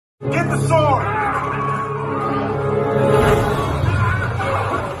Get the sword!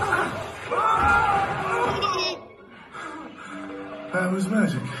 That was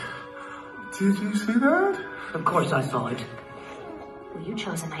magic. Did you see that? Of course I saw it. Well, you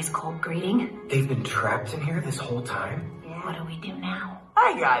chose a nice cold greeting. They've been trapped in here this whole time? Yeah. What do we do now?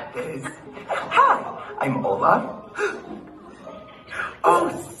 I got this. Hi, I'm Olaf. Oh,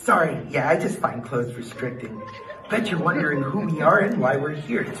 sorry. Yeah, I just find clothes restricting. Bet you're wondering who we are and why we're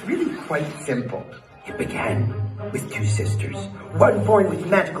here. It's really quite simple. It began with two sisters. One born with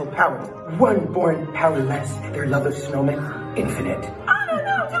magical power, one born powerless. Their love of snowmen, infinite. I don't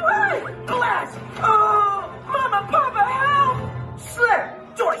know, do I? Glass! Oh, Mama, Papa, help!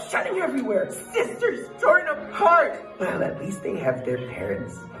 Slam! Doors shutting everywhere. Sisters torn apart. Well, at least they have their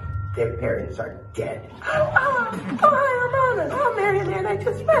parents. Their parents are dead. Oh, hi, I'm Anna. Oh, Maryland, I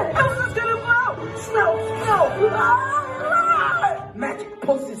just met. Houses gonna blow. Snow. Ah! Magic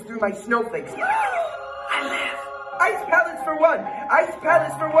pulses through my snowflakes. I live. Ice palace for one. Ice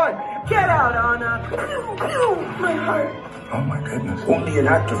palace for one. Get out, Anna. My heart. Oh my goodness. Only an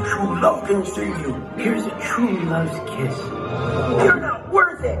act of true love can save you. Here's a true love's kiss. You're not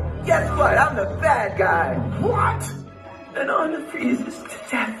worth it. Guess what? I'm the bad guy. What? And Anna freezes to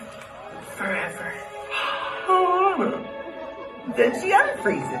death. Forever. Oh, Anna. Then she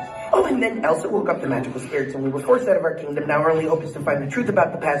unfreezes. Oh, and then Elsa woke up the magical spirits and we were forced out of our kingdom. Now our only hope is to find the truth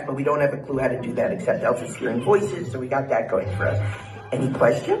about the past, but we don't have a clue how to do that except Elsa's hearing voices, so we got that going for us. Any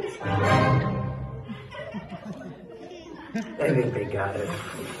questions? I think they got it.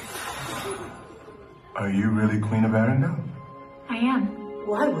 Are you really Queen of Arendelle? I am.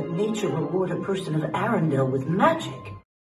 Why would nature reward a person of Arendelle with magic?